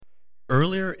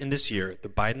Earlier in this year, the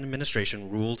Biden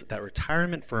administration ruled that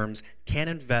retirement firms can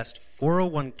invest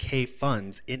 401k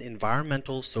funds in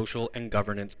environmental, social, and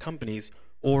governance companies,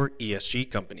 or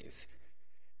ESG companies.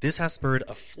 This has spurred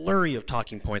a flurry of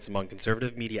talking points among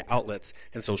conservative media outlets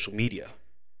and social media.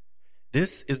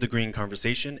 This is The Green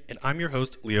Conversation, and I'm your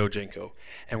host, Leo Janko,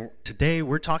 and today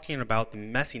we're talking about the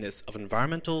messiness of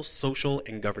environmental, social,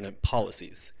 and governance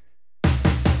policies.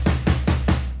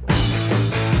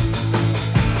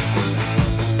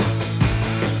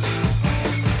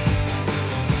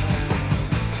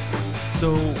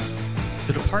 So,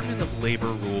 the Department of Labor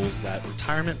rules that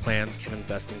retirement plans can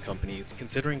invest in companies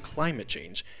considering climate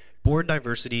change, board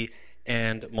diversity,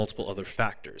 and multiple other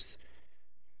factors.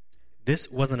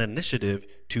 This was an initiative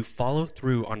to follow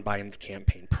through on Biden's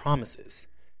campaign promises.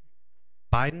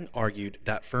 Biden argued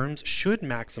that firms should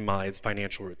maximize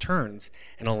financial returns,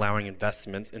 and allowing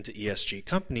investments into ESG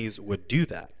companies would do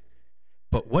that.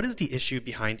 But what is the issue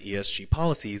behind ESG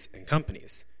policies and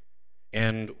companies?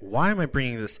 And why am I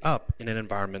bringing this up in an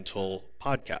environmental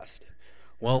podcast?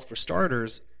 Well, for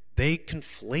starters, they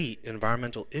conflate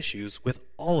environmental issues with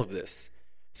all of this.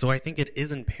 So I think it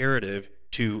is imperative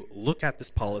to look at this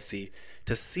policy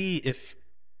to see if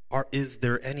is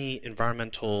there any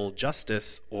environmental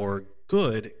justice or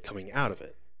good coming out of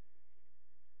it.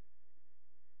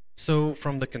 So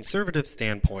from the conservative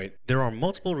standpoint, there are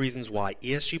multiple reasons why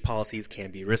ESG policies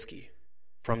can be risky.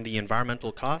 From the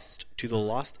environmental cost to the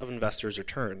loss of investors'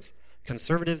 returns,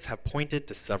 conservatives have pointed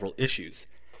to several issues.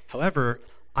 However,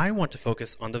 I want to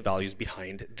focus on the values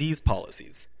behind these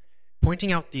policies.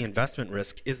 Pointing out the investment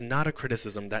risk is not a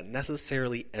criticism that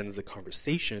necessarily ends the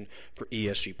conversation for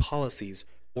ESG policies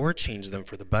or change them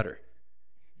for the better.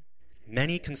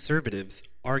 Many conservatives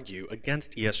argue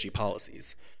against ESG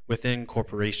policies within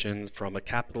corporations from a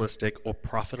capitalistic or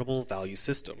profitable value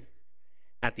system.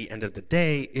 At the end of the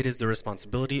day, it is the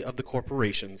responsibility of the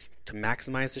corporations to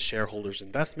maximize the shareholders'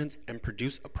 investments and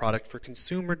produce a product for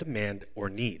consumer demand or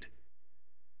need.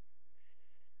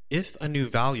 If a new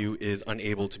value is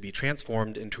unable to be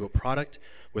transformed into a product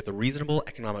with a reasonable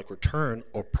economic return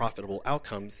or profitable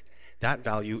outcomes, that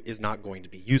value is not going to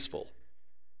be useful.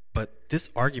 But this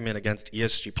argument against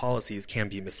ESG policies can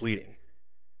be misleading.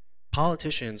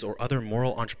 Politicians or other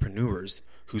moral entrepreneurs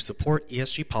who support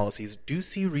ESG policies do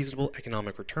see reasonable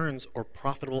economic returns or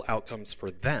profitable outcomes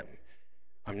for them.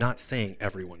 I'm not saying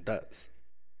everyone does.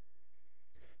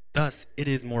 Thus, it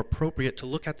is more appropriate to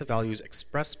look at the values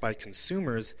expressed by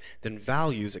consumers than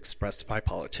values expressed by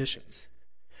politicians.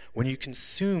 When you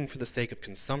consume for the sake of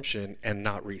consumption and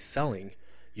not reselling,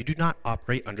 you do not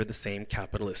operate under the same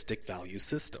capitalistic value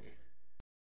system.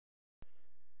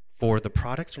 For the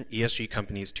products from ESG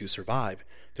companies to survive,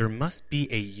 there must be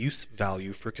a use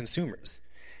value for consumers,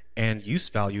 and use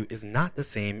value is not the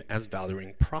same as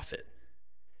valuing profit.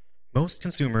 Most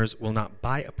consumers will not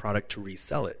buy a product to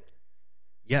resell it.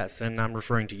 Yes, and I'm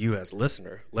referring to you as a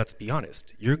listener. Let's be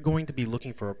honest, you're going to be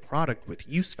looking for a product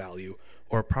with use value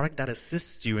or a product that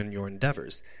assists you in your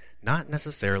endeavors, not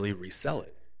necessarily resell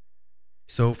it.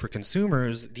 So for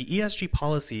consumers, the ESG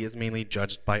policy is mainly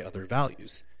judged by other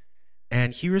values.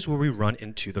 And here's where we run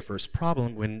into the first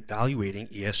problem when evaluating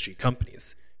ESG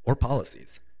companies or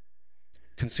policies.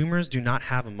 Consumers do not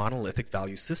have a monolithic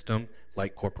value system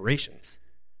like corporations.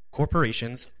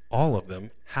 Corporations, all of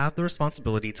them, have the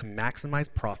responsibility to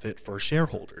maximize profit for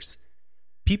shareholders.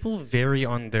 People vary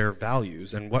on their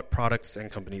values and what products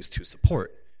and companies to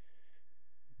support.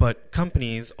 But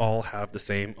companies all have the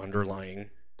same underlying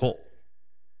goal.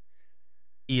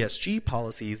 ESG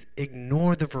policies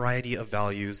ignore the variety of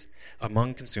values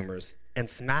among consumers and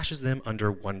smashes them under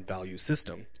one value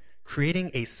system, creating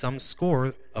a sum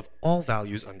score of all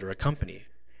values under a company.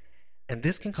 And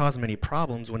this can cause many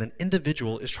problems when an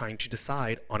individual is trying to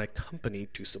decide on a company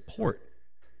to support.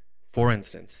 For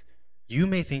instance, you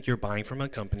may think you're buying from a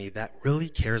company that really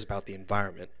cares about the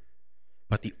environment,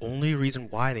 but the only reason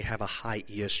why they have a high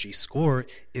ESG score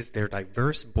is their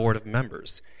diverse board of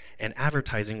members and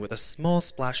advertising with a small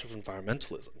splash of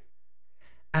environmentalism.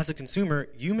 As a consumer,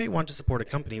 you may want to support a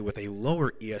company with a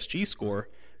lower ESG score,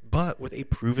 but with a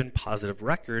proven positive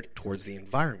record towards the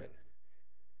environment.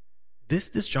 This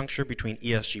disjuncture between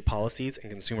ESG policies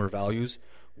and consumer values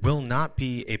will not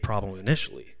be a problem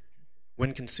initially.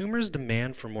 When consumers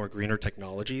demand for more greener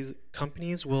technologies,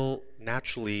 companies will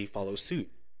naturally follow suit.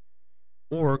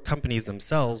 Or companies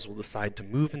themselves will decide to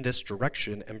move in this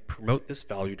direction and promote this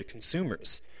value to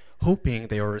consumers, hoping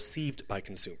they are received by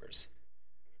consumers.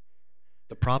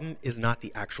 The problem is not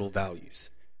the actual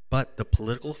values, but the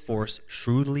political force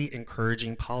shrewdly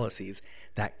encouraging policies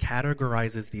that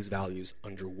categorizes these values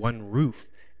under one roof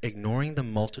ignoring the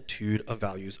multitude of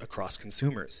values across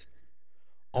consumers.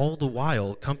 All the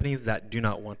while, companies that do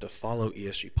not want to follow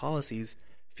ESG policies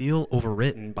feel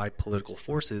overwritten by political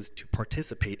forces to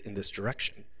participate in this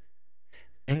direction.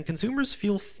 And consumers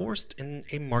feel forced in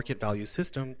a market value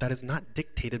system that is not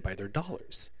dictated by their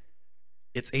dollars.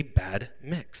 It's a bad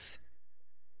mix.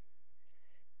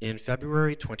 In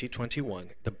February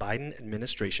 2021, the Biden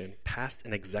administration passed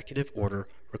an executive order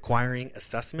requiring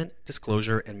assessment,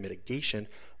 disclosure, and mitigation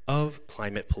of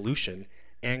climate pollution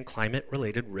and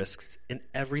climate-related risks in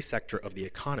every sector of the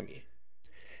economy.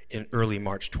 In early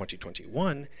March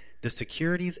 2021, the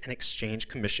Securities and Exchange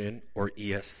Commission, or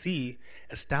ESC,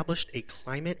 established a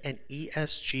climate and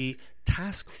ESG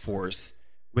task force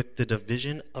with the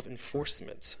Division of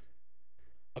Enforcement.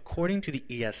 According to the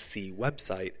ESC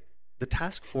website, the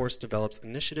task force develops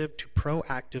initiative to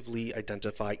proactively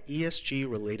identify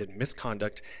ESG-related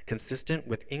misconduct consistent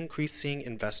with increasing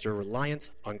investor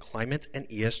reliance on climate and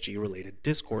ESG-related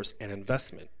discourse and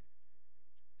investment.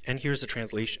 And here's the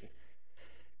translation.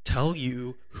 Tell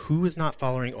you who is not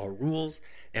following our rules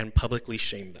and publicly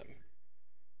shame them.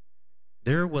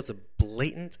 There was a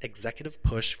blatant executive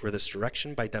push for this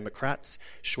direction by Democrats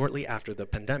shortly after the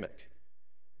pandemic.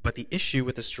 But the issue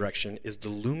with this direction is the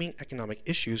looming economic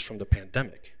issues from the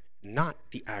pandemic, not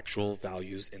the actual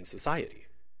values in society.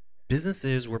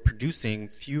 Businesses were producing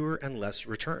fewer and less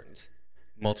returns.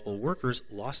 Multiple workers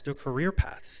lost their career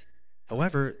paths.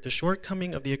 However, the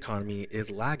shortcoming of the economy is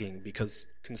lagging because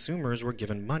consumers were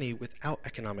given money without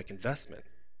economic investment.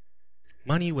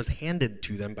 Money was handed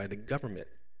to them by the government.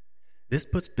 This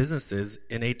puts businesses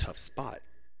in a tough spot.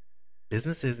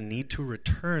 Businesses need to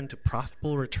return to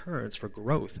profitable returns for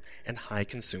growth and high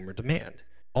consumer demand,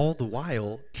 all the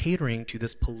while catering to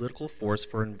this political force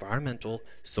for environmental,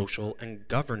 social, and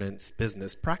governance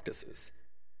business practices.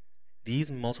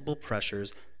 These multiple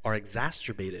pressures are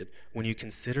exacerbated when you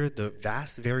consider the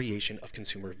vast variation of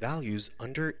consumer values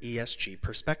under ESG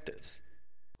perspectives.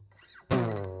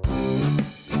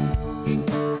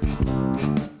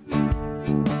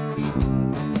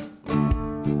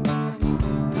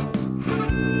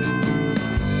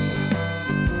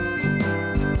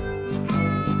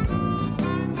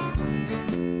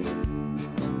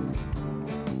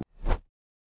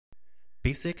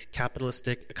 Basic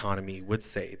capitalistic economy would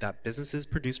say that businesses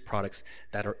produce products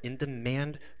that are in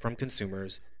demand from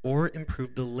consumers or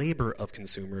improve the labor of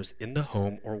consumers in the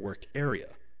home or work area.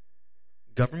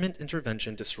 Government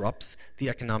intervention disrupts the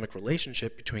economic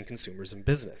relationship between consumers and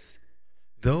business.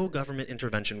 Though government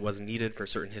intervention was needed for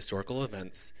certain historical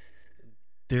events,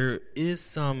 there is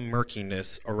some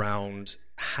murkiness around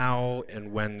how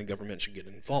and when the government should get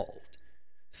involved.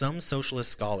 Some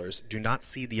socialist scholars do not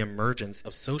see the emergence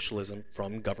of socialism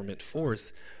from government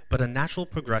force, but a natural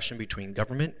progression between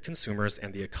government, consumers,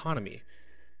 and the economy,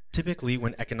 typically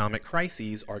when economic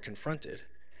crises are confronted.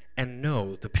 And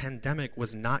no, the pandemic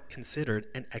was not considered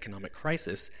an economic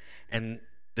crisis, and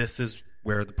this is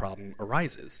where the problem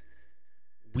arises.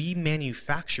 We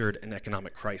manufactured an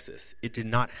economic crisis. It did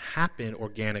not happen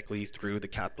organically through the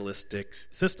capitalistic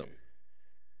system.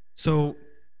 So,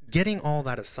 getting all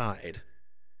that aside,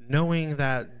 knowing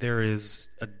that there is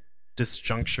a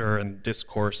disjuncture and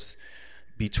discourse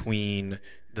between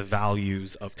the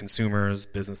values of consumers,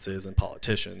 businesses, and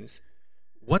politicians,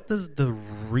 what does the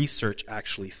research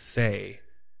actually say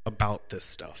about this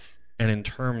stuff and in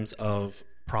terms of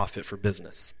profit for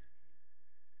business?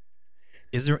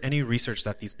 Is there any research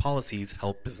that these policies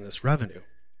help business revenue?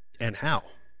 And how?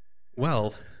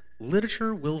 Well,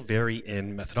 literature will vary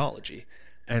in methodology,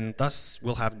 and thus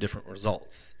will have different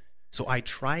results. So I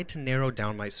tried to narrow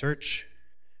down my search.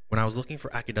 When I was looking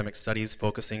for academic studies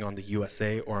focusing on the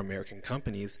USA or American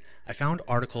companies, I found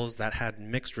articles that had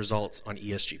mixed results on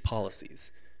ESG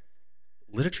policies.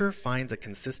 Literature finds a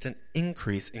consistent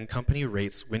increase in company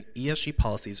rates when ESG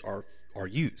policies are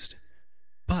used.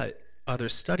 But other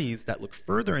studies that look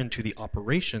further into the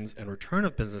operations and return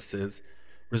of businesses,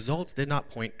 results did not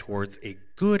point towards a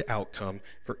good outcome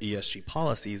for ESG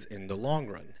policies in the long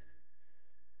run.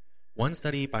 One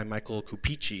study by Michael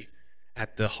Kupici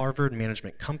at the Harvard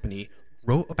Management Company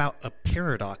wrote about a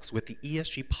paradox with the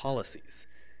ESG policies.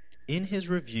 In his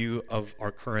review of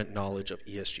our current knowledge of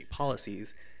ESG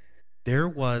policies, there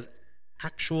was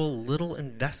actual little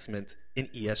investment in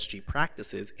ESG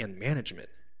practices and management.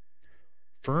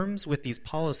 Firms with these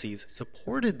policies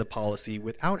supported the policy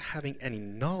without having any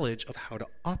knowledge of how to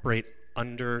operate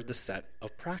under the set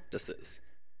of practices.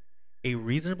 A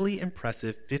reasonably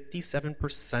impressive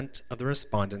 57% of the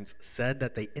respondents said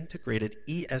that they integrated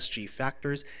ESG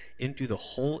factors into the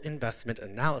whole investment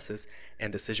analysis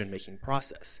and decision-making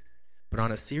process. But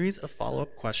on a series of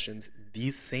follow-up questions,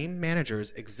 these same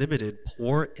managers exhibited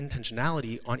poor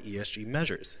intentionality on ESG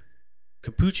measures.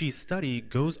 Capucci's study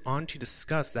goes on to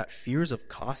discuss that fears of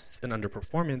costs and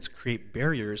underperformance create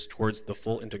barriers towards the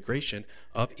full integration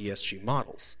of ESG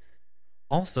models.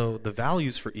 Also, the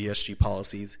values for ESG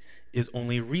policies is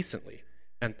only recently,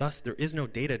 and thus there is no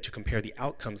data to compare the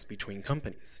outcomes between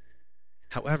companies.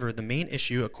 However, the main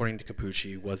issue, according to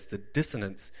Capucci, was the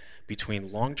dissonance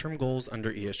between long-term goals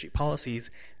under ESG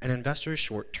policies and investors'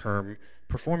 short-term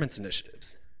performance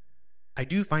initiatives. I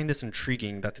do find this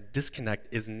intriguing that the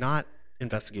disconnect is not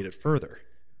investigated further.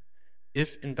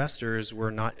 If investors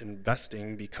were not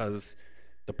investing because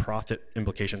the profit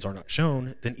implications are not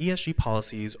shown, then ESG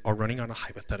policies are running on a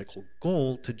hypothetical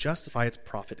goal to justify its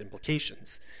profit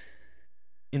implications.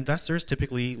 Investors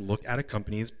typically look at a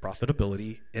company's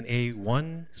profitability in a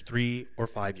 1, 3, or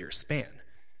 5-year span.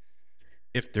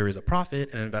 If there is a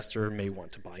profit, an investor may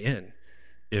want to buy in.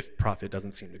 If profit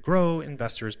doesn't seem to grow,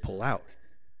 investors pull out.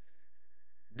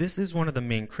 This is one of the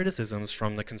main criticisms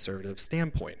from the conservative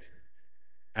standpoint.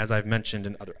 As I've mentioned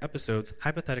in other episodes,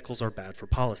 hypotheticals are bad for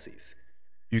policies.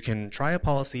 You can try a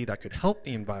policy that could help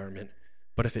the environment,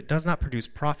 but if it does not produce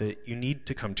profit, you need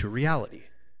to come to reality.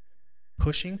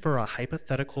 Pushing for a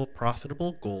hypothetical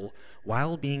profitable goal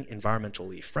while being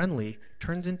environmentally friendly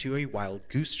turns into a wild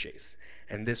goose chase,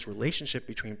 and this relationship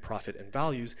between profit and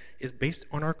values is based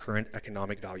on our current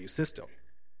economic value system.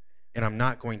 And I'm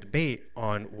not going to debate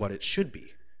on what it should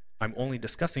be. I'm only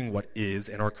discussing what is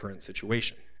in our current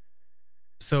situation.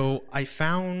 So I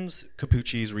found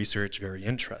Capucci's research very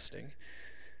interesting.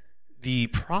 The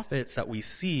profits that we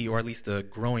see, or at least the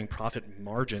growing profit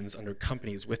margins under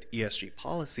companies with ESG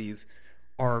policies,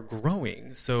 are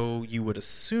growing, so you would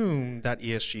assume that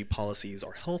ESG policies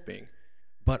are helping.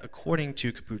 But according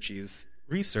to Capucci's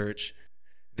research,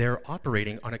 they're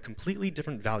operating on a completely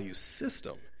different value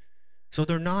system. So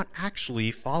they're not actually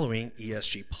following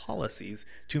ESG policies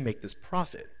to make this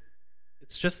profit.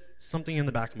 It's just something in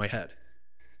the back of my head.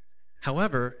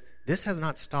 However, this has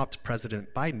not stopped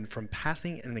President Biden from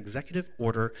passing an executive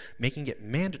order making it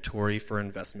mandatory for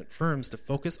investment firms to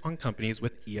focus on companies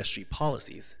with ESG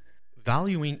policies.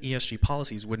 Valuing ESG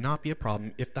policies would not be a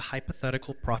problem if the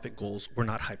hypothetical profit goals were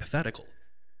not hypothetical.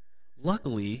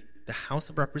 Luckily, the House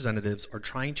of Representatives are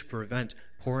trying to prevent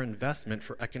poor investment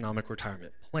for economic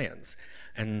retirement plans,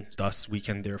 and thus we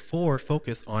can therefore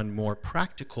focus on more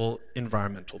practical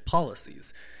environmental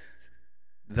policies.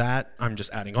 That I'm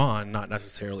just adding on, not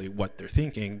necessarily what they're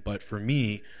thinking, but for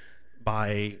me,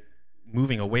 by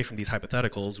moving away from these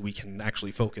hypotheticals, we can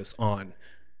actually focus on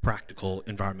practical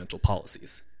environmental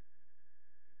policies.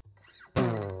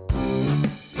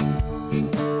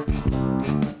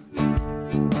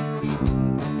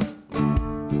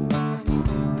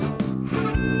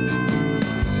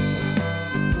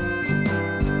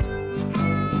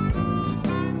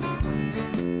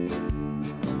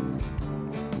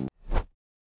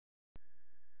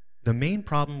 The main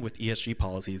problem with ESG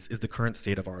policies is the current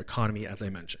state of our economy, as I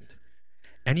mentioned.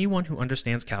 Anyone who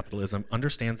understands capitalism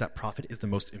understands that profit is the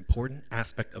most important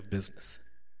aspect of business.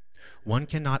 One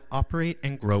cannot operate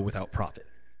and grow without profit.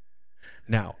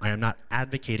 Now, I am not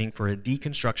advocating for a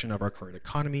deconstruction of our current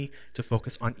economy to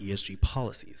focus on ESG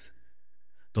policies.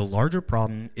 The larger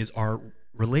problem is our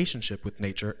relationship with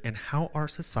nature and how our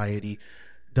society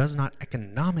does not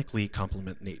economically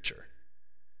complement nature.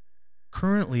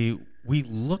 Currently, we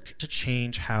look to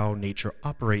change how nature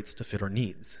operates to fit our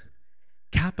needs.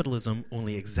 Capitalism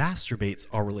only exacerbates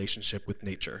our relationship with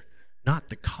nature, not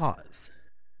the cause.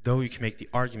 Though you can make the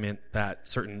argument that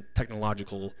certain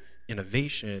technological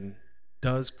innovation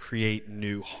does create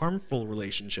new harmful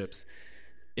relationships,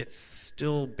 it's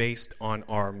still based on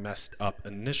our messed up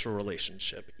initial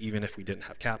relationship, even if we didn't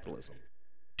have capitalism.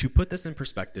 To put this in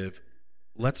perspective,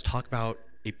 let's talk about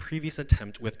a previous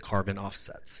attempt with carbon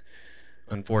offsets.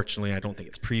 Unfortunately, I don't think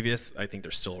it's previous. I think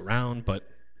they're still around, but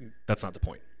that's not the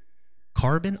point.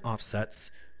 Carbon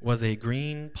offsets was a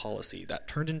green policy that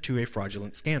turned into a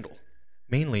fraudulent scandal,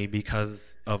 mainly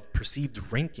because of perceived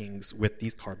rankings with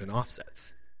these carbon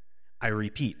offsets. I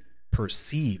repeat,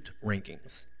 perceived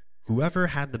rankings. Whoever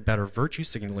had the better virtue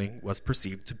signaling was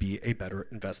perceived to be a better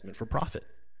investment for profit.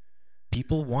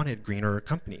 People wanted greener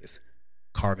companies.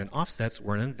 Carbon offsets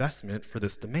were an investment for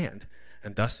this demand,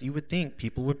 and thus you would think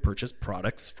people would purchase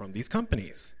products from these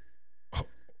companies.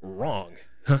 Wrong.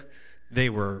 They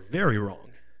were very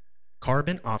wrong.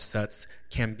 Carbon offsets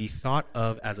can be thought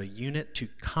of as a unit to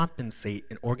compensate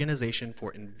an organization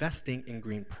for investing in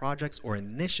green projects or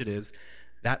initiatives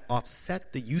that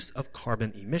offset the use of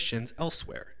carbon emissions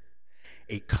elsewhere.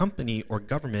 a company or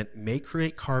government may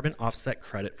create carbon offset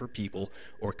credit for people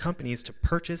or companies to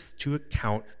purchase to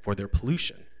account for their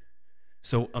pollution.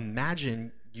 So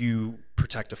imagine you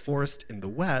protect a forest in the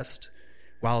West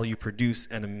while you produce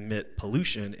and emit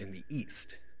pollution in the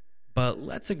East. But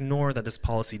let's ignore that this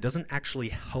policy doesn't actually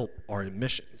help our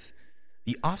emissions.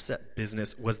 The offset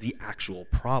business was the actual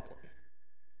problem.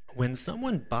 When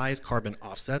someone buys carbon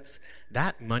offsets,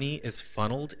 that money is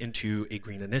funneled into a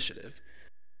green initiative.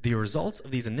 The results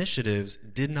of these initiatives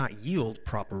did not yield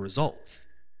proper results.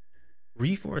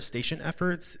 Reforestation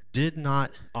efforts did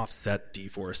not offset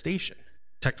deforestation.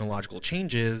 Technological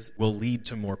changes will lead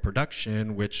to more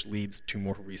production, which leads to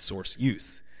more resource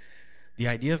use. The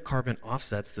idea of carbon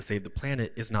offsets to save the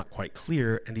planet is not quite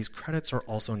clear, and these credits are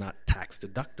also not tax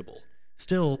deductible.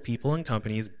 Still, people and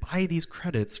companies buy these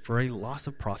credits for a loss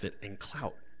of profit and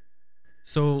clout.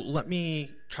 So let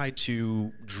me try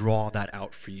to draw that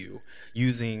out for you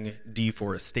using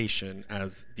deforestation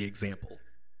as the example.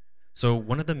 So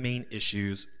one of the main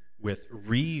issues with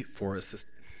reforestation,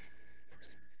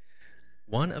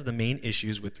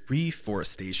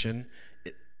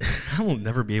 I will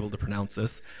never be able to pronounce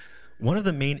this. One of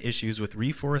the main issues with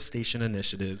reforestation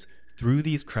initiatives through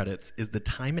these credits is the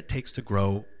time it takes to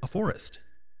grow a forest.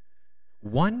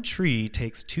 One tree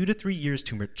takes 2 to 3 years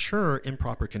to mature in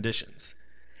proper conditions.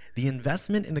 The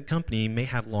investment in the company may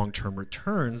have long-term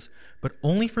returns, but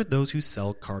only for those who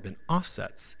sell carbon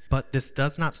offsets. But this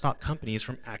does not stop companies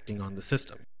from acting on the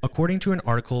system. According to an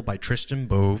article by Tristan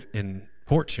Bove in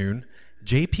Fortune,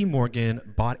 JP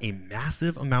Morgan bought a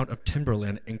massive amount of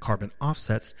timberland and carbon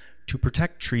offsets to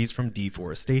protect trees from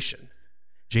deforestation.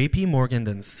 JP Morgan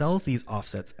then sells these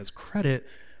offsets as credit,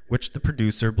 which the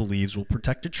producer believes will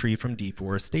protect a tree from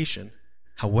deforestation.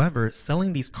 However,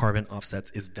 selling these carbon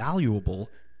offsets is valuable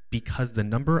because the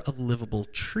number of livable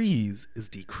trees is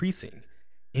decreasing,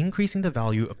 increasing the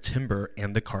value of timber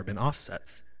and the carbon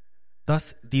offsets.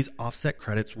 Thus, these offset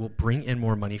credits will bring in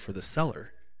more money for the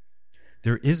seller.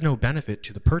 There is no benefit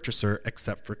to the purchaser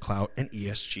except for clout and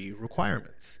ESG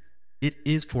requirements. It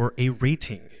is for a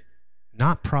rating,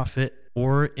 not profit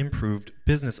or improved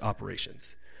business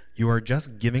operations. You are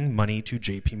just giving money to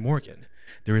JP Morgan.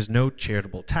 There is no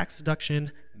charitable tax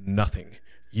deduction, nothing.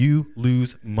 You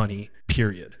lose money,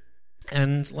 period.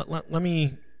 And let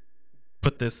me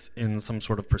put this in some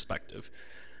sort of perspective.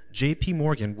 JP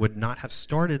Morgan would not have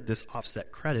started this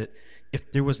offset credit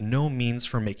if there was no means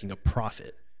for making a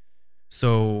profit.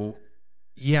 So,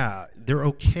 yeah, they're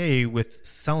okay with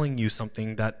selling you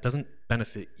something that doesn't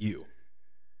benefit you.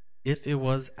 If it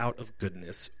was out of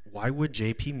goodness, why would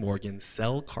JP Morgan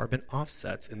sell carbon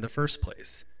offsets in the first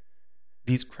place?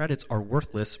 These credits are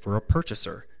worthless for a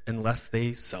purchaser unless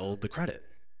they sell the credit.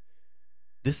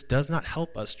 This does not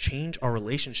help us change our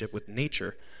relationship with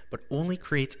nature, but only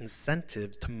creates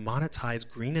incentives to monetize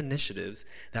green initiatives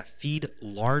that feed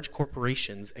large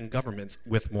corporations and governments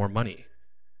with more money.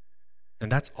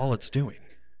 And that's all it's doing.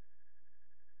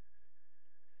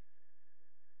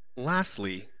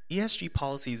 Lastly, ESG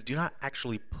policies do not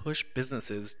actually push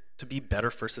businesses to be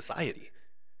better for society.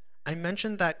 I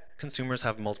mentioned that consumers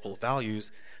have multiple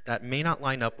values that may not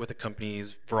line up with a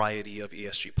company's variety of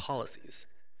ESG policies.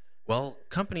 Well,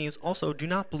 companies also do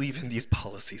not believe in these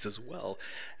policies as well,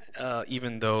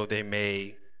 even though they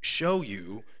may show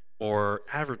you or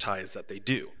advertise that they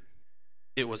do.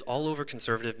 It was all over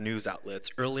conservative news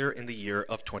outlets earlier in the year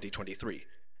of 2023.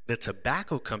 The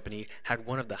tobacco company had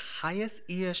one of the highest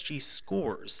ESG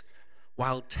scores,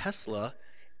 while Tesla,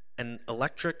 an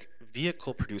electric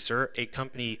vehicle producer, a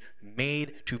company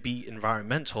made to be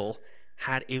environmental,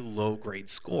 had a low-grade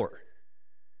score.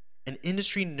 An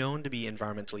industry known to be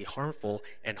environmentally harmful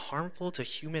and harmful to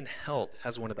human health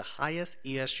has one of the highest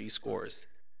ESG scores.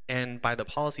 And by the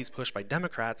policies pushed by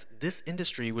Democrats, this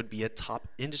industry would be a top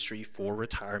industry for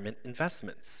retirement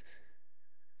investments.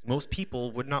 Most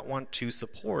people would not want to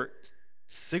support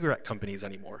cigarette companies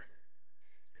anymore.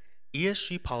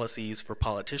 ESG policies for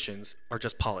politicians are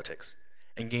just politics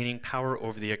and gaining power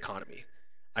over the economy.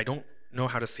 I don't know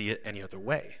how to see it any other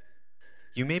way.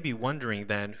 You may be wondering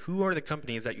then, who are the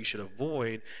companies that you should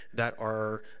avoid that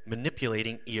are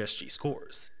manipulating ESG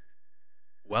scores?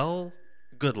 Well,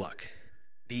 good luck.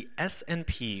 The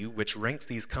S&P, which ranks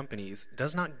these companies,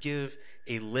 does not give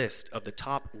a list of the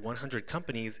top 100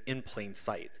 companies in plain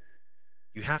sight.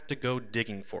 You have to go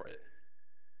digging for it.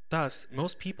 Thus,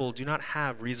 most people do not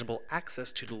have reasonable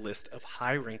access to the list of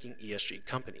high-ranking ESG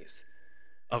companies.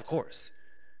 Of course,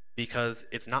 because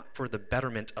it's not for the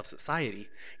betterment of society,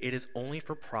 it is only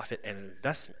for profit and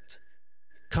investment.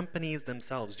 Companies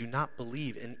themselves do not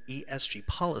believe in ESG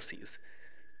policies.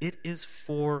 It is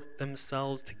for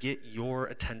themselves to get your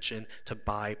attention to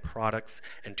buy products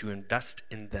and to invest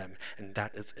in them, and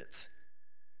that is it.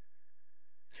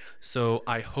 So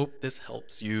I hope this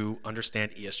helps you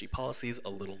understand ESG policies a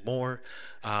little more.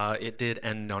 It did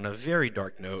end on a very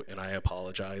dark note, and I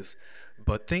apologize.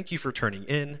 But thank you for turning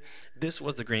in. This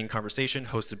was The Green Conversation,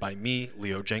 hosted by me,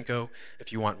 Leo Jenko.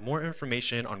 If you want more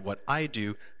information on what I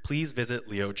do, please visit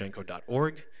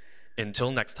leojenko.org.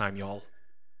 Until next time, y'all.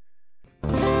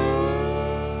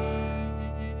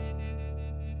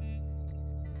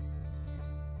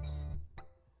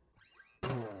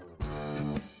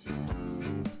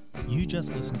 You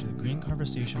just listened to The Green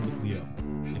Conversation with Leo.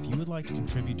 If you would like to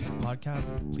contribute to the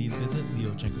podcast, please visit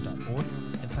leojenko.org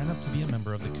and sign up to be a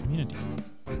member of the community.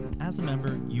 As a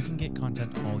member, you can get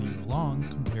content all year long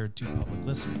compared to public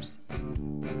listeners.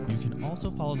 You can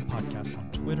also follow the podcast on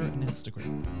Twitter and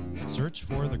Instagram. Search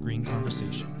for The Green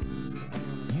Conversation.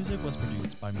 Music was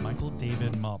produced by Michael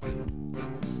David Mobley.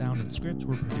 Sound and scripts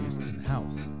were produced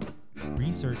in-house.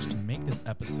 Research to make this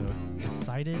episode is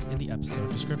cited in the episode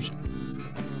description.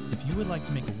 If you would like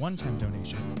to make a one-time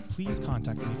donation, please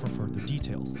contact me for further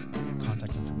details.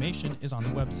 Contact information is on the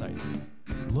website.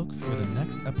 Look for the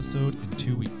next episode in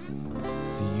 2 weeks.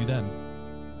 See you then.